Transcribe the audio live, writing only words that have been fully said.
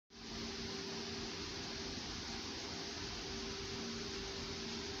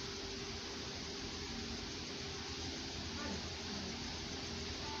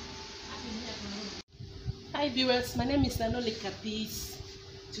Hi viewers, my name is Nanolika Peace.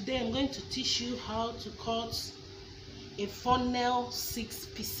 Today I'm going to teach you how to cut a funnel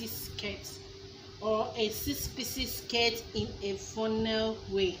 6-piece skirt or a 6-piece skirt in a funnel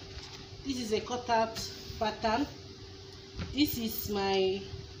way. This is a cutout pattern. This is my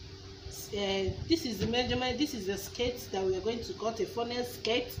this is the measurement. This is the skirt that we are going to cut, a funnel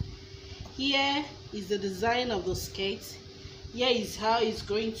skirt. Here is the design of the skirt. Here is how it's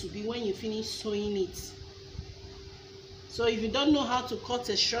going to be when you finish sewing it. So if you don't know how to cut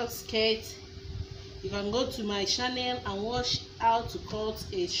a short skirt, you can go to my channel and watch how to cut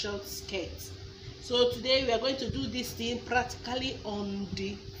a short skirt. So today we are going to do this thing practically on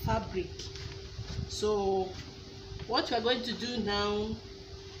the fabric. So what we are going to do now,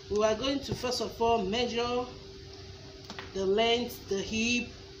 we are going to first of all measure the length, the hip,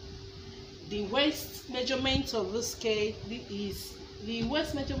 the waist measurement of the skirt. Is the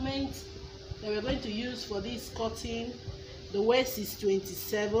waist measurement that we are going to use for this cutting. The waist is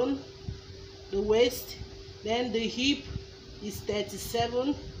 27, the waist. Then the hip is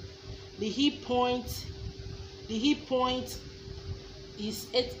 37. The hip point is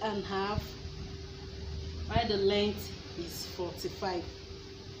 8.5, while the length is 45.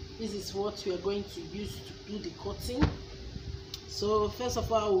 This is what we are going to use to do the cutting. So first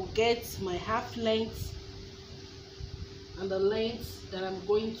of all, I will get my half length and the length that I'm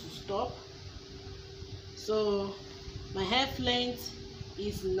going to stop. So my half length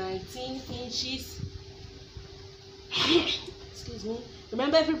is 19 inches. Excuse me.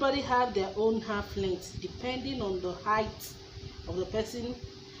 Remember, everybody have their own half length depending on the height of the person.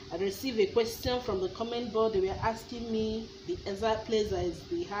 I received a question from the comment board. They were asking me the exact place that is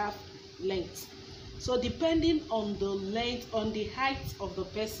the half length. So depending on the length, on the height of the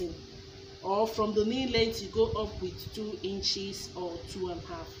person, or from the knee length, you go up with 2 inches or 2.5,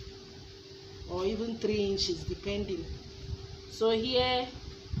 or even 3 inches depending. So here,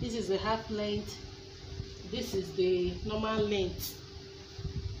 this is the half length, this is the normal length.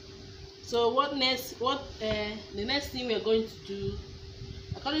 So the next thing we are going to do,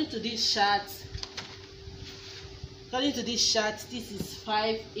 according to this chart, this is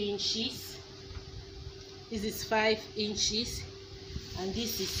 5 inches. This is 5 inches, and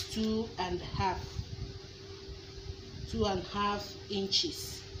this is 2.5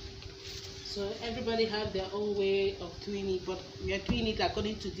 inches. So everybody have their own way of doing it, but we are doing it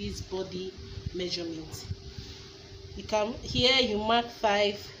according to this body measurement. You come here, you mark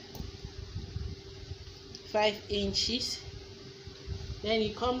 5 inches. Then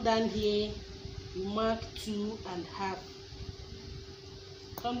you come down here, you mark 2.5.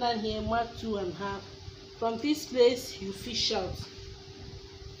 Come down here, mark 2.5. From this place, you fish out.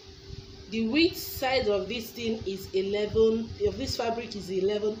 The width size of this thing is 11. Of this fabric is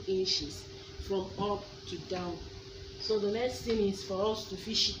 11 inches from up to down. So the next thing is for us to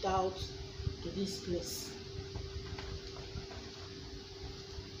fish it out to this place.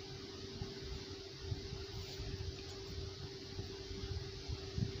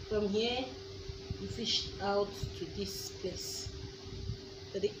 From here, you fish it out to this place.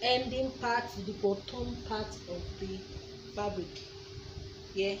 So the ending part, the bottom part of the fabric.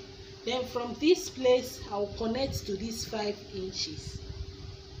 Yeah. Then from this place, I'll connect to this 5 inches.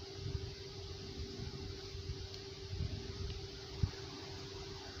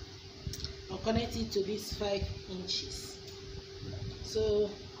 I'll connect it to this 5 inches.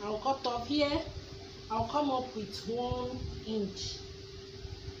 So I'll cut off here. I'll come up with 1 inch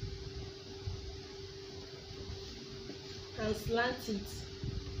and slant it.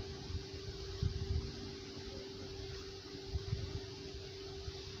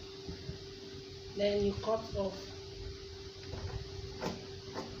 Then you cut off.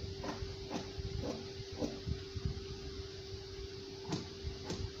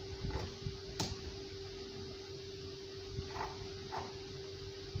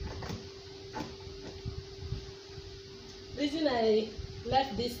 The reason I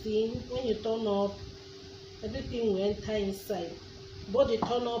left this thing, when you turn up, everything will enter inside. But the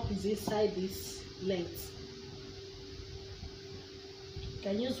turn up is inside this length. You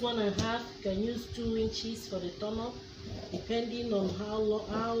can use 1.5, you can use 2 inches for the turn up, depending on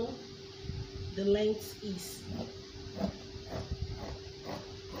how the length is.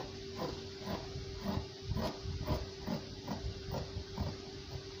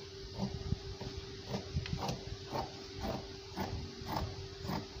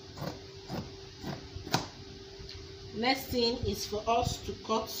 Next thing is for us to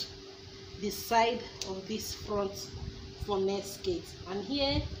cut the side of this front funnel skirt, and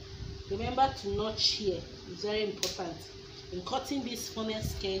here remember to notch here. It's very important in cutting this funnel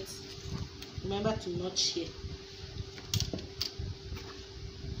skirt. Remember to notch here.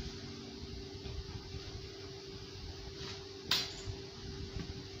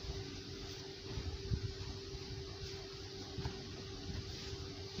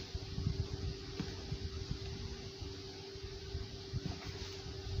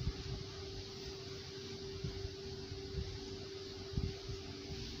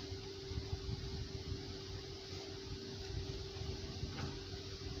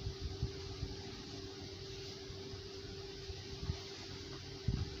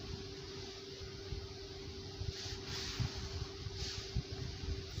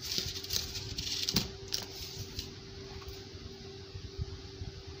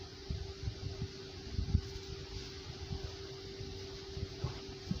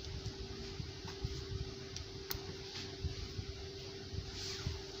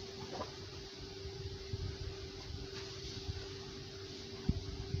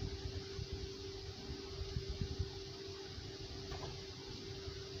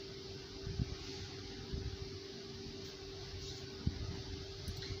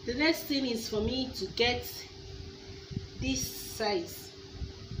 The next thing is for me to get this size.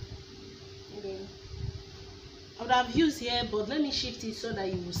 Okay. I would have used here, but let me shift it so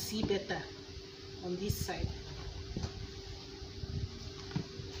that you will see better on this side.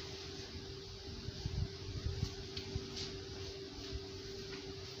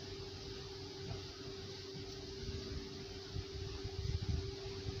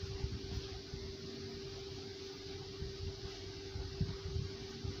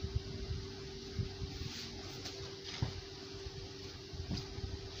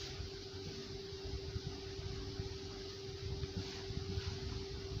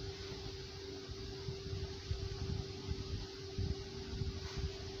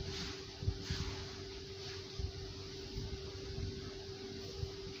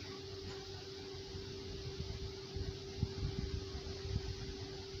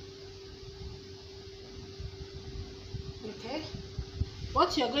 Okay,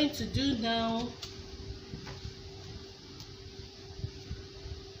 what you're going to do now,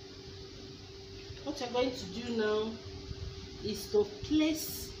 is to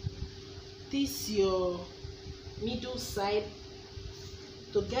place this your middle side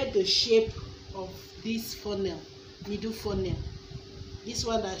to get the shape of this funnel, middle funnel. This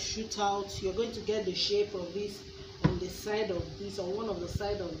one that shoots out, you're going to get the shape of this on the side of this, on one of the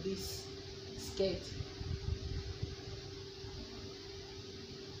side of this skirt.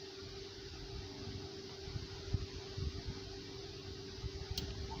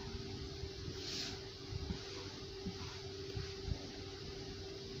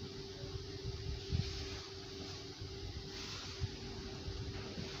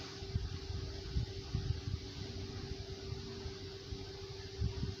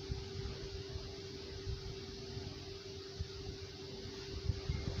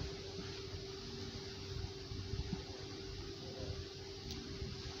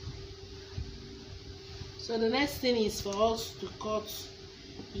 So the next thing is for us to cut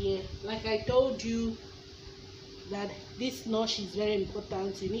here. Like I told you that this notch is very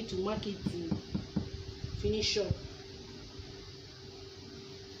important. You need to mark it to finish up.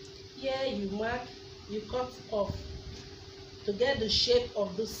 Here you mark, you cut off to get the shape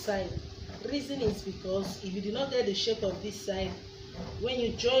of this side. Reason is because if you do not get the shape of this side, when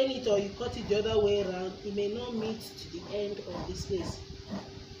you join it or you cut it the other way around, it may not meet to the end of this place.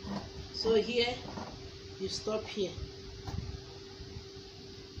 So here you stop here,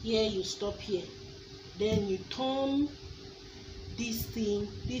 here you stop here, then you turn this thing,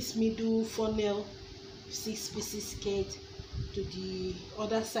 this middle funnel 6 pieces skirt to the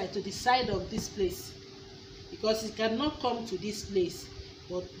other side, to the side of this place, because it cannot come to this place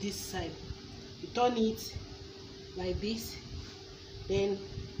but this side. You turn it like this, then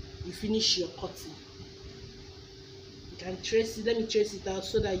you finish your cutting. You can trace it. Let me trace it out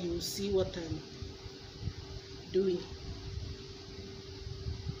so that you will see what I'm doing.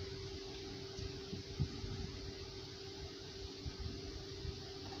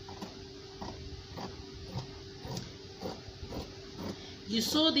 You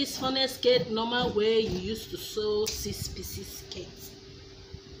sew this funnel skirt normal way you used to sew 6 pieces skirt.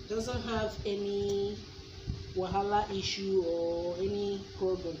 Doesn't have any wahala issue or any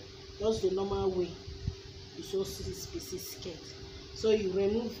problem. Just the normal way you sew 6 pieces skirt. So you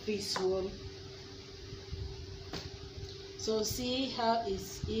remove this one. So see how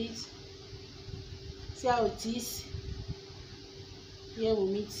is it? See how it is? Here we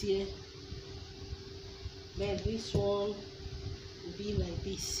meet here. Then this one will be like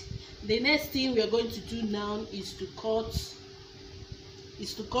this. The next thing we are going to do now is to cut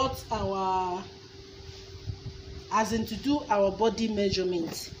is to cut our, as in to do our body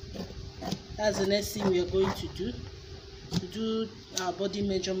measurement. That's the next thing we are going to do our body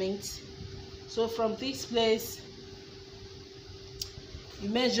measurement. So from this place, you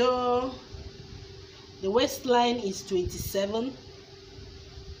measure, the waistline is 27,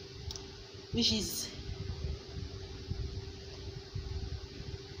 which is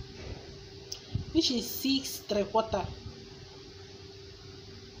 6 3/4,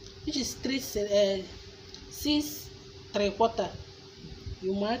 which is 6 3/4.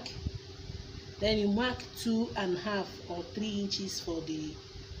 You mark, then you mark 2.5 or 3 inches for the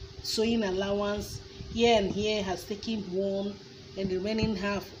sewing allowance. Here and here has taken 1, and the remaining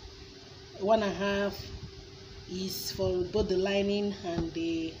half, 1.5, is for both the lining and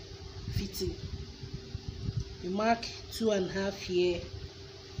the fitting. You mark 2.5 here.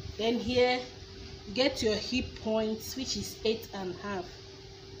 Then here you get your hip points, which is 8.5.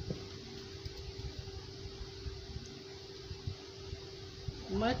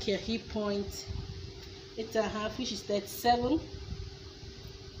 Mark your hip point 8.5, which is 37,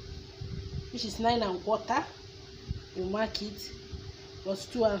 which is 9.25. You mark it plus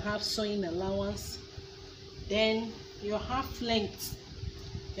 2.5 sewing allowance. Then your half length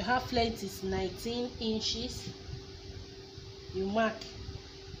is 19 inches. You mark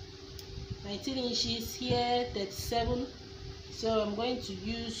 19 inches here, 37, so I'm going to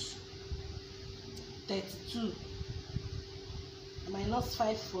use 32. Minus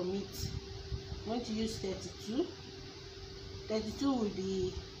 5 from it. I'm going to use 32. 32 will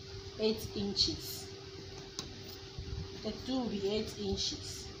be 8 inches. 32 will be 8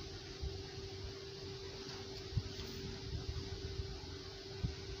 inches.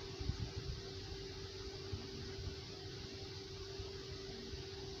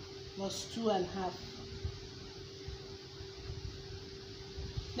 Plus 2.5.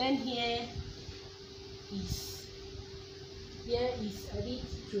 Then here is I think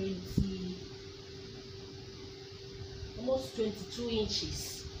 20, almost 22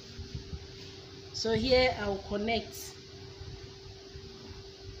 inches. So here I'll connect.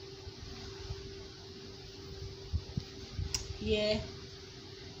 Here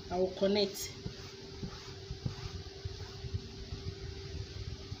I will connect.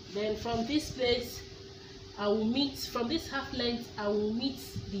 Then from this place, I will meet, from this half length, I will meet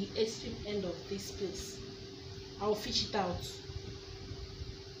the extreme end of this place. I will fish it out.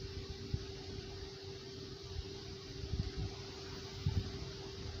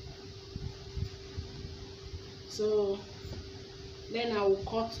 So then I will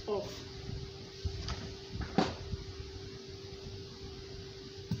cut off.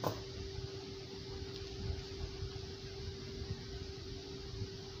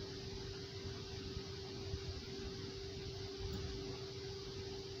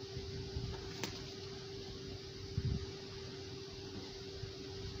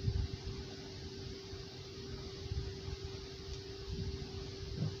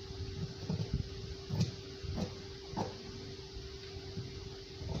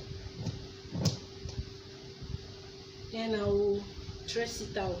 Then I will trace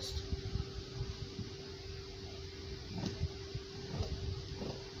it out.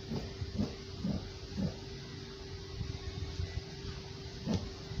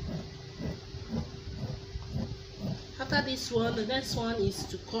 After this one, the next one is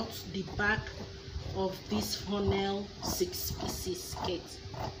to cut the back of this funnel 6-piece skirt.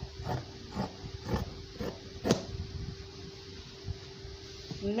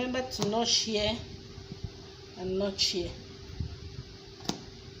 Remember to notch here and notch here.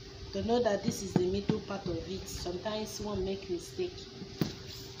 To know that this is the middle part of it. Sometimes one make mistake.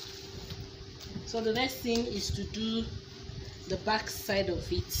 So the next thing is to do the back side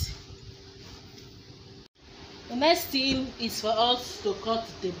of it. The next thing is for us to cut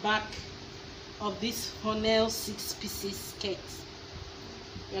the back of this funnel 6-piece skirt.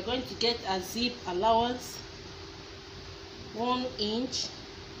 We are going to get a zip allowance 1 inch.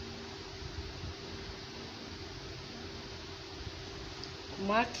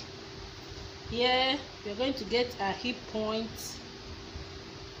 Mark here. We are going to get a hip point.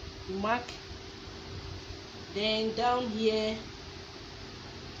 Mark. Then down here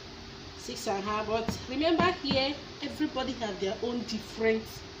 6.5. But remember here, everybody have their own different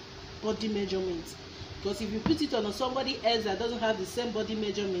body measurements, because if you put it on somebody else that doesn't have the same body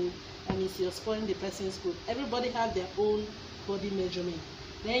measurement, and it's you're spoiling the person's clothes. Everybody have their own body measurement.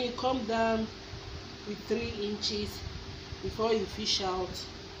 Then you come down with 3 inches before you fish out.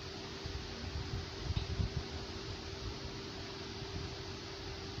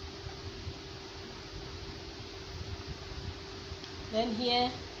 Then here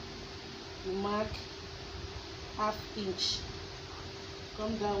you mark ½ inch,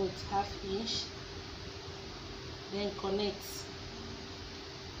 come down with ½ inch, then connect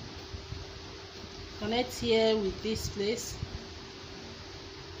here with this place,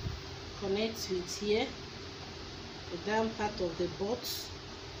 connect with here the down part of the box,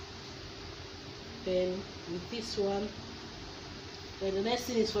 then with this one. Then the next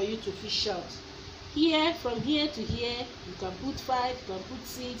thing is for you to fish out here. From here to here you can put 5, you can put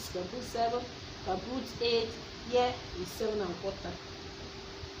 6, you can put 7, you can put 8. Here is 7 1/4.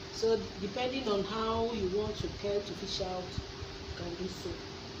 So depending on how you want your tail to fish out, you can do so.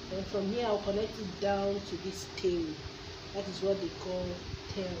 Then from here I'll connect it down to this tail. That is what they call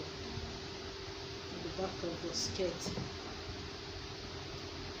tail at the back of the skirt.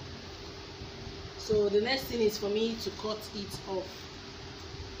 So the next thing is for me to cut it off.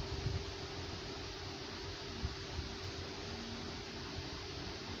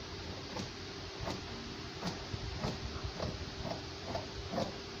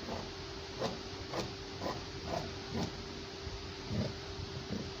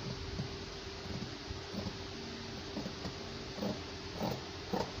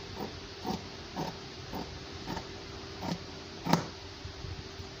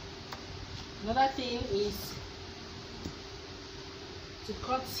 Another thing is to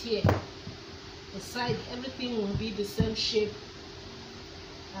cut here the side. Everything will be the same shape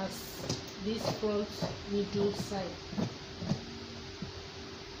as this front middle side.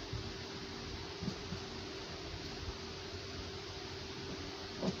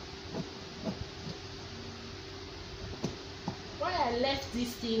 Why I left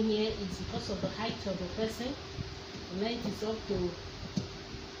this thing here is because of the height of the person. The length is up to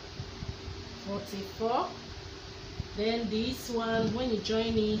 44. Then this one, when you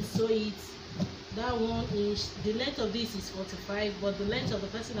join it, so it's that 1 inch. The length of this is 45, but the length of the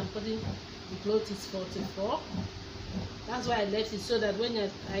person I'm putting the cloth is 44. That's why I left it, so that when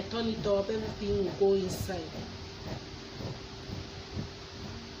I turn it up, everything will go inside.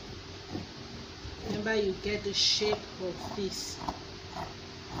 Remember, you get the shape of this.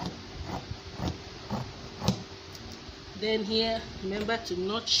 Then here, remember to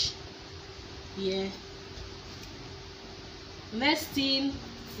notch here. Next thing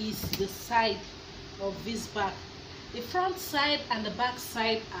is the side of this bag. The front side and the back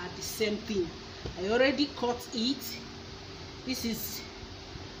side are the same thing. I already cut it. This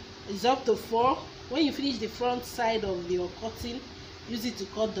is up to 4. When you finish the front side of your cutting, use it to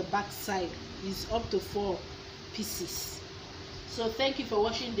cut the back side. It's up to 4 pieces. So thank you for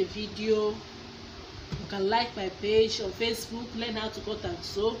watching the video. You can like my page on Facebook, Learn How to Cut and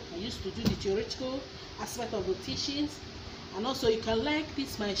Sew. I used to do the theoretical aspect of the teachings. And also you can like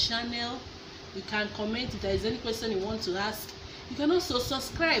this my channel. You can comment if there is any question you want to ask. You can also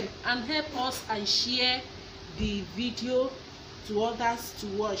subscribe and help us and share the video to others to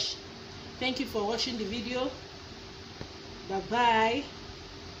watch. Thank you for watching the video. Bye bye.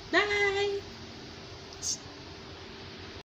 Bye.